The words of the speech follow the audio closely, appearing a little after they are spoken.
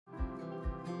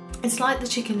It's like the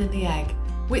chicken and the egg.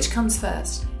 Which comes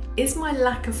first? Is my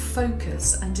lack of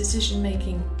focus and decision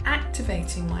making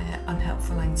activating my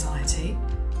unhelpful anxiety?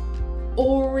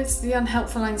 Or is the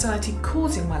unhelpful anxiety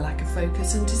causing my lack of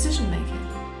focus and decision making?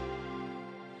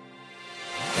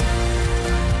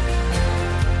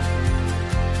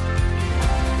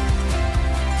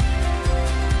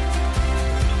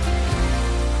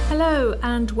 Hello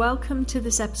and welcome to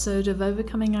this episode of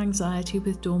Overcoming Anxiety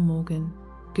with Dawn Morgan.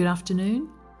 Good afternoon,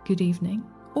 good evening,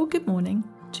 or good morning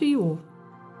to you all.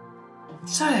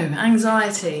 So,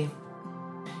 anxiety.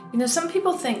 You know, some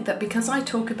people think that because I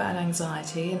talk about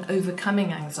anxiety and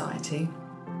overcoming anxiety,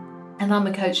 and I'm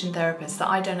a coach and therapist, that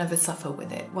I don't ever suffer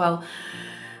with it. Well,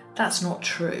 that's not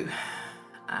true.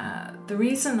 The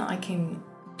reason I can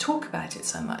talk about it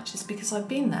so much is because I've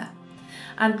been there.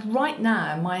 And right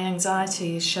now, my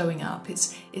anxiety is showing up.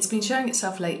 It's been showing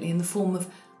itself lately in the form of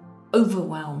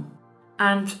overwhelm.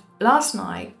 And last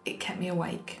night, it kept me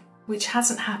awake, which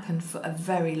hasn't happened for a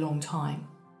very long time.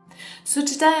 So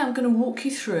today, I'm going to walk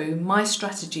you through my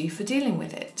strategy for dealing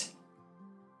with it.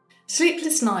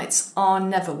 Sleepless nights are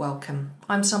never welcome.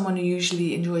 I'm someone who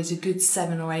usually enjoys a good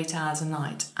 7 or 8 hours a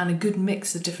night and a good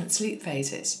mix of different sleep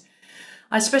phases.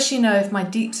 I especially know if my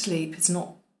deep sleep is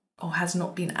not or has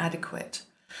not been adequate.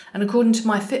 And according to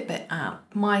my Fitbit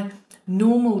app, my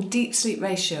normal deep sleep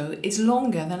ratio is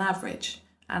longer than average,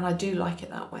 and I do like it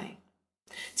that way.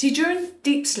 See, during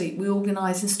deep sleep, we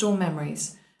organise and store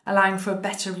memories, allowing for a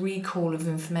better recall of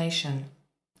information.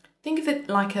 Think of it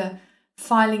like a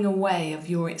filing away of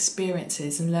your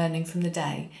experiences and learning from the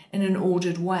day in an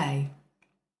ordered way.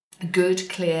 A good,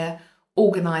 clear,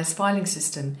 organised filing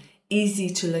system, easy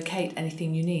to locate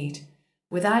anything you need.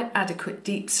 Without adequate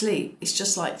deep sleep, it's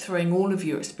just like throwing all of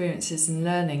your experiences and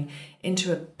learning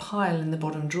into a pile in the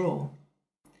bottom drawer.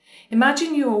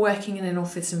 Imagine you are working in an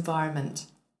office environment,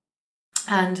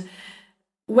 and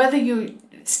whether you're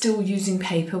still using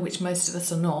paper, which most of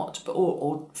us are not,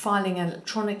 or filing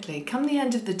electronically, come the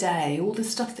end of the day, all the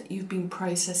stuff that you've been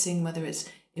processing, whether it's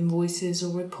invoices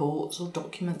or reports or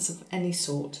documents of any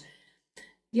sort,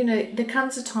 you know, there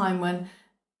comes a time when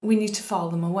we need to file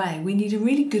them away. We need a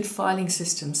really good filing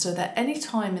system so that any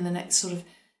time in the next sort of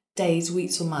days,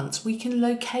 weeks or months, we can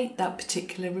locate that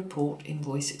particular report,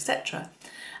 invoice, etc.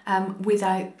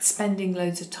 Without spending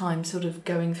loads of time sort of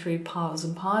going through piles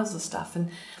and piles of stuff.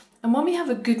 And when we have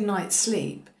a good night's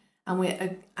sleep and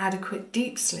we're adequate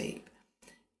deep sleep,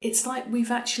 it's like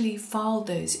we've actually filed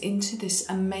those into this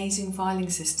amazing filing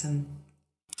system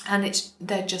and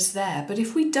they're just there. But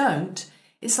if we don't,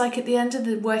 it's like at the end of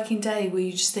the working day where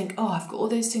you just think, oh, I've got all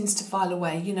those things to file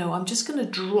away. You know, I'm just going to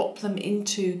drop them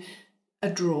into a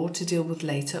drawer to deal with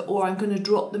later, or I'm going to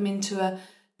drop them into a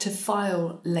to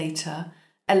file later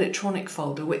electronic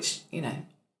folder, which, you know,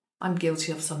 I'm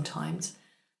guilty of sometimes.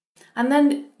 And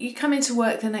then you come into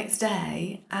work the next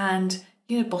day and,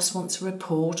 you know, boss wants a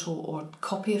report or a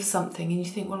copy of something, and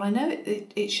you think, well, I know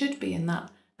it should be in that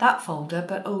folder,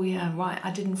 but oh yeah, right, I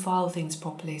didn't file things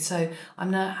properly. So I'm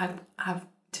now have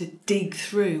to dig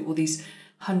through all these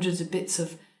hundreds of bits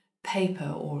of paper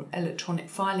or electronic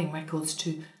filing records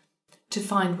to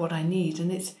find what I need.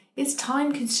 And it's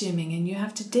time consuming, and you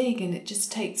have to dig, and it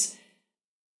just takes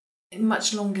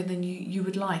much longer than you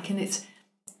would like. And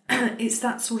it's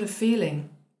that sort of feeling,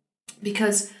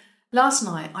 because last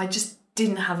night I just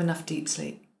didn't have enough deep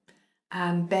sleep,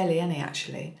 barely any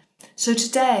actually. So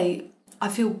today I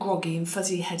feel groggy and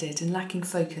fuzzy-headed and lacking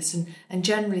focus and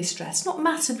generally stressed. Not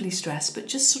massively stressed, but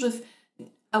just sort of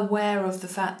aware of the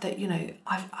fact that, you know,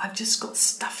 I've just got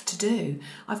stuff to do.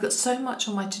 I've got so much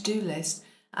on my to-do list,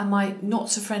 and my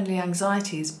not-so-friendly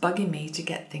anxiety is bugging me to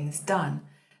get things done.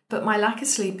 But my lack of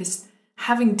sleep is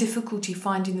having difficulty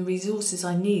finding the resources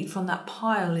I need from that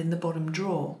pile in the bottom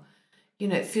drawer. You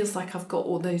know, it feels like I've got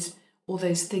all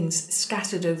those things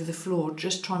scattered over the floor,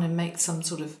 just trying to make some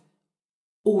sort of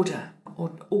order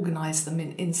or organise them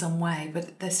in some way,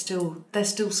 but they're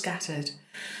still scattered.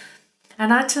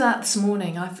 And add to that, this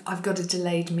morning I've got a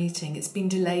delayed meeting. It's been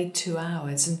delayed 2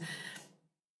 hours, and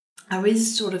I really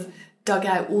sort of dug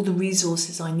out all the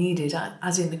resources I needed,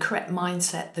 as in the correct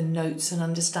mindset, the notes and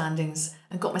understandings,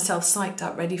 and got myself psyched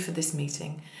up ready for this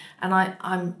meeting.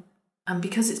 And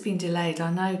because it's been delayed,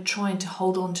 I'm now trying to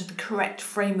hold on to the correct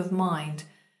frame of mind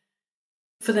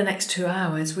for the next 2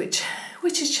 hours, which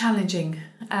is challenging.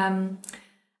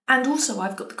 And also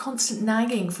I've got the constant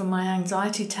nagging from my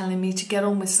anxiety telling me to get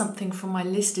on with something from my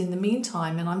list in the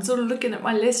meantime. And I'm sort of looking at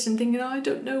my list and thinking, I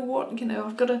don't know what,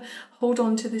 I've got to hold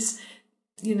on to this,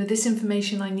 this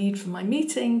information I need for my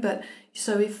meeting. But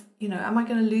so if, am I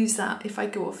going to lose that if I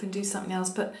go off and do something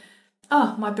else? But,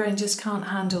 my brain just can't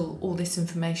handle all this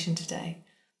information today.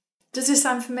 Does this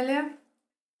sound familiar?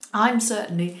 I'm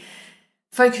certainly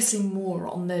focusing more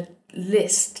on the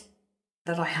list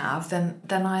that I have than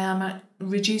I am at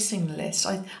reducing the list.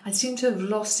 I seem to have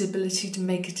lost the ability to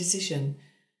make a decision,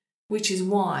 which is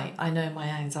why I know my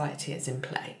anxiety is in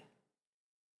play.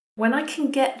 When I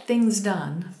can get things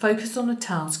done, focus on a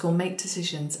task or make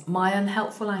decisions, my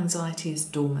unhelpful anxiety is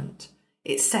dormant.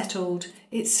 It's settled,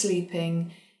 it's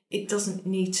sleeping, it doesn't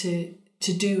need to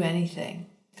do anything.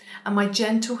 And my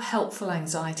gentle, helpful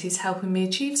anxiety is helping me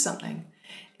achieve something.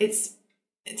 It's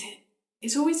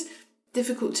always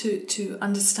difficult to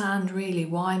understand really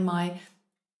why my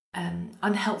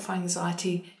unhelpful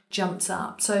anxiety jumps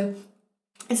up. So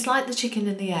it's like the chicken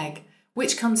and the egg.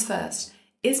 Which comes first?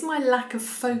 Is my lack of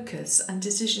focus and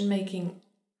decision making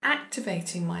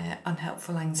activating my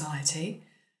unhelpful anxiety?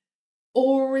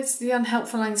 Or is the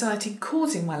unhelpful anxiety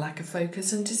causing my lack of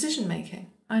focus and decision making?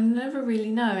 I never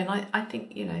really know. And I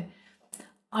think,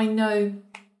 I know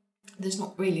there's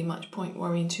not really much point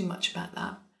worrying too much about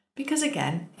that. Because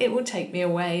again, it will take me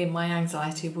away and my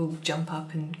anxiety will jump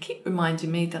up and keep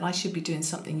reminding me that I should be doing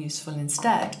something useful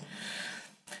instead.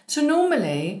 So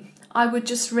normally I would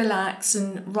just relax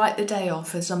and write the day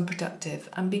off as unproductive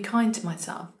and be kind to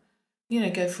myself.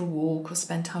 Go for a walk or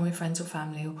spend time with friends or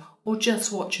family or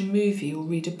just watch a movie or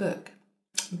read a book.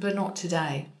 But not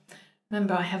today.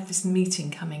 Remember, I have this meeting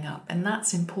coming up and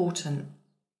that's important.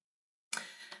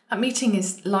 That meeting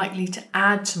is likely to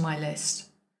add to my list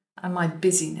and my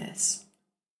busyness.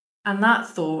 And that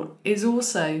thought is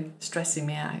also stressing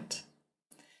me out.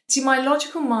 See, my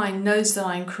logical mind knows that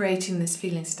I'm creating this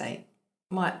feeling state,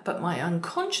 but my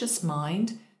unconscious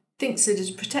mind thinks it is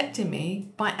protecting me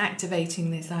by activating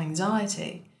this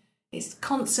anxiety. It's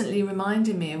constantly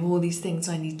reminding me of all these things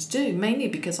I need to do, mainly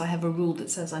because I have a rule that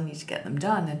says I need to get them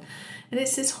done. And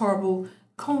it's this horrible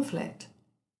conflict.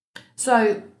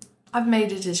 So I've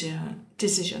made a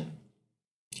decision.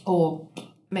 Or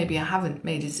maybe I haven't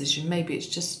made a decision. Maybe it's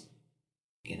just,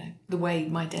 the way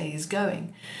my day is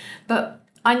going. But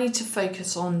I need to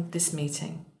focus on this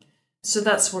meeting. So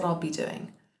that's what I'll be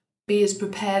doing. Be as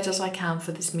prepared as I can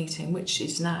for this meeting, which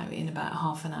is now in about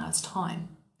half an hour's time.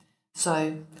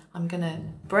 So I'm going to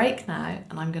break now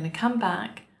and I'm going to come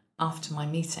back after my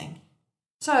meeting.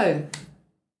 So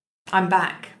I'm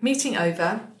back, meeting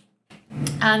over,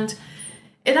 and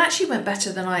it actually went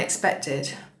better than I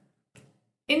expected.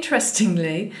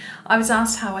 Interestingly, I was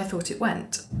asked how I thought it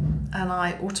went, and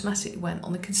I automatically went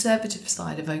on the conservative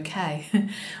side of okay,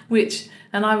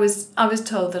 and I was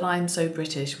told that I'm so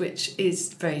British, which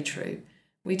is very true.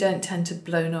 We don't tend to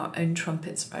blow our own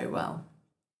trumpets very well.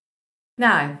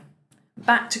 Now,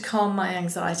 back to calm my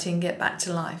anxiety and get back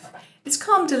to life. It's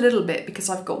calmed a little bit because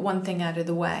I've got one thing out of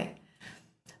the way,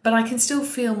 but I can still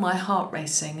feel my heart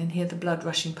racing and hear the blood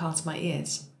rushing past my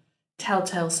ears.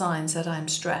 Telltale signs that I am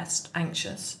stressed,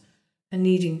 anxious, and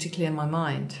needing to clear my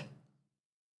mind.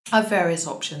 I have various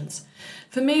options.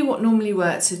 For me, what normally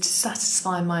works is to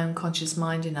satisfy my unconscious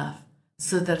mind enough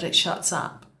so that it shuts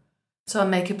up. So I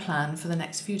make a plan for the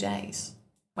next few days.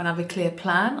 When I have a clear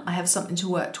plan, I have something to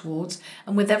work towards,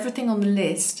 and with everything on the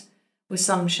list, with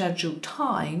some scheduled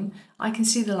time, I can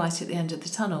see the light at the end of the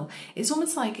tunnel. It's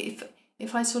almost like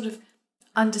if I sort of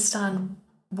understand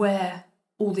where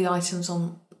all the items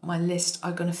on my list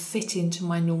are going to fit into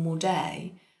my normal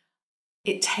day,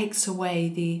 it takes away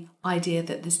the idea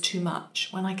that there's too much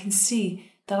when I can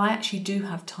see that I actually do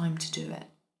have time to do it.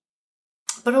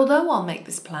 But although I'll make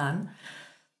this plan,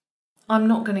 I'm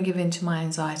not going to give in to my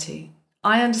anxiety.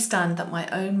 I understand that my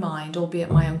own mind, albeit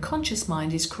my unconscious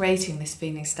mind, is creating this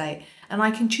feeling state, and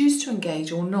I can choose to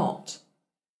engage or not.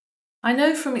 I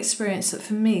know from experience that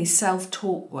for me,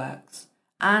 self-talk works,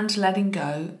 and letting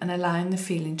go and allowing the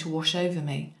feeling to wash over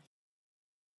me.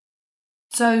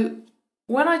 So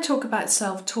when I talk about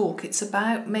self-talk, it's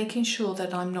about making sure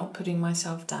that I'm not putting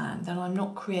myself down, that I'm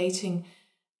not creating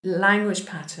language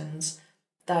patterns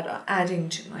that are adding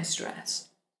to my stress.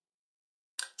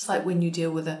 It's like when you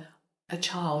deal with a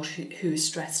child who is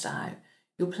stressed out.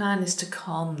 Your plan is to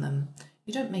calm them.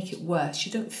 You don't make it worse.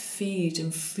 You don't feed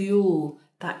and fuel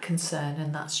that concern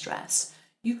and that stress.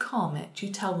 You calm it. You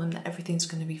tell them that everything's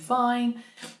going to be fine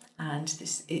and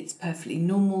it's perfectly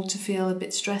normal to feel a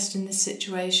bit stressed in this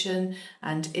situation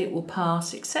and it will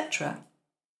pass, etc.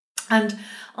 And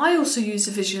I also use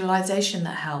a visualization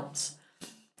that helps.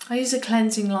 I use a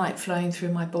cleansing light flowing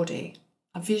through my body.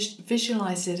 I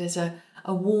visualize it as a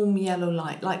warm yellow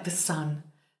light, like the sun,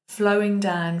 flowing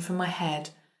down from my head,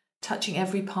 touching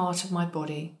every part of my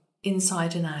body,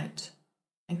 inside and out,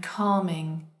 and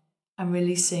calming and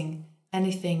releasing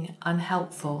anything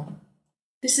unhelpful.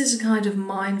 This is a kind of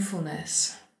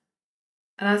mindfulness,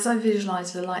 And as I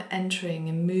visualise the light entering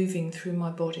and moving through my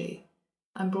body,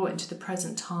 I'm brought into the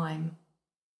present time,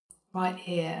 right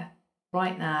here,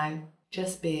 right now,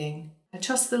 just being. I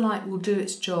trust the light will do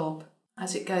its job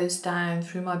as it goes down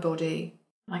through my body.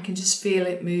 I can just feel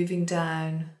it moving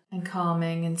down and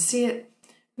calming and see it,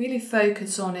 really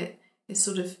focus on it. It's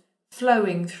sort of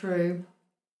flowing through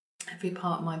every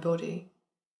part of my body.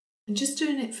 And just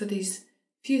doing it for these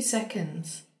few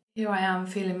seconds. Here I am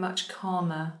feeling much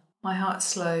calmer. My heart's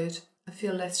slowed. I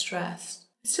feel less stressed.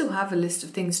 I still have a list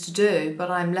of things to do, but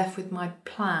I'm left with my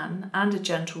plan and a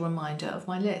gentle reminder of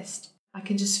my list. I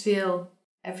can just feel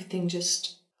everything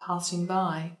just passing by.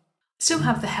 I still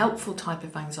have the helpful type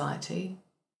of anxiety,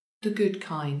 the good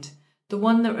kind, the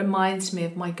one that reminds me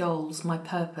of my goals, my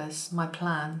purpose, my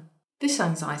plan. This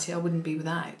anxiety I wouldn't be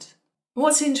without.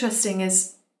 What's interesting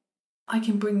is I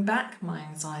can bring back my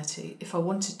anxiety if I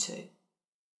wanted to.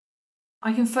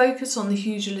 I can focus on the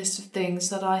huge list of things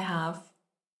that I have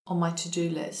on my to-do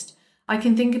list. I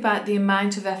can think about the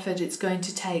amount of effort it's going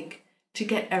to take to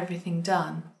get everything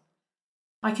done.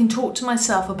 I can talk to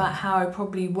myself about how I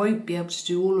probably won't be able to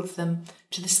do all of them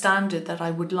to the standard that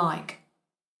I would like,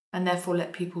 and therefore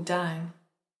let people down.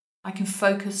 I can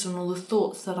focus on all the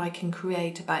thoughts that I can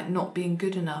create about not being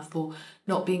good enough or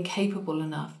not being capable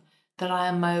enough, that I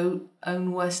am my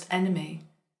own worst enemy,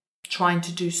 trying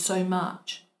to do so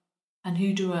much. And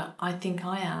who do I think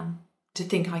I am to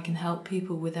think I can help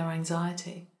people with their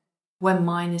anxiety when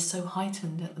mine is so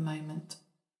heightened at the moment?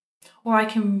 Or I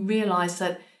can realise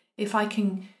that if I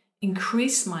can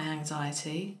increase my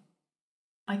anxiety,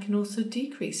 I can also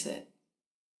decrease it.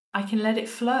 I can let it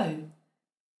flow.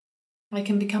 I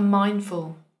can become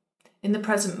mindful in the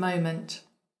present moment,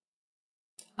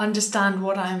 understand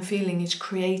what I am feeling is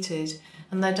created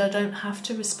and that I don't have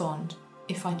to respond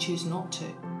if I choose not to.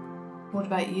 What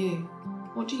about you?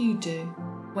 What do you do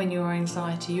when your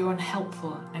anxiety, your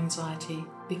unhelpful anxiety,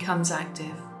 becomes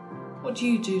active? What do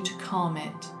you do to calm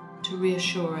it, to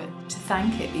reassure it, to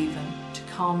thank it even, to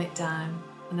calm it down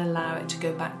and allow it to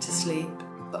go back to sleep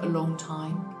for a long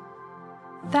time?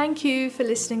 Thank you for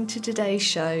listening to today's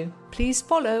show. Please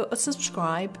follow or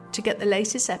subscribe to get the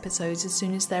latest episodes as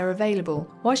soon as they're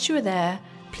available. Whilst you are there,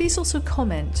 please also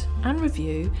comment and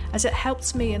review, as it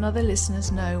helps me and other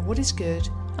listeners know what is good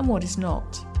and what is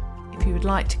not. If you would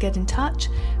like to get in touch,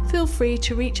 feel free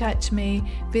to reach out to me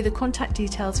via the contact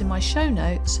details in my show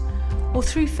notes or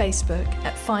through Facebook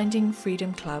at Finding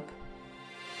Freedom Club.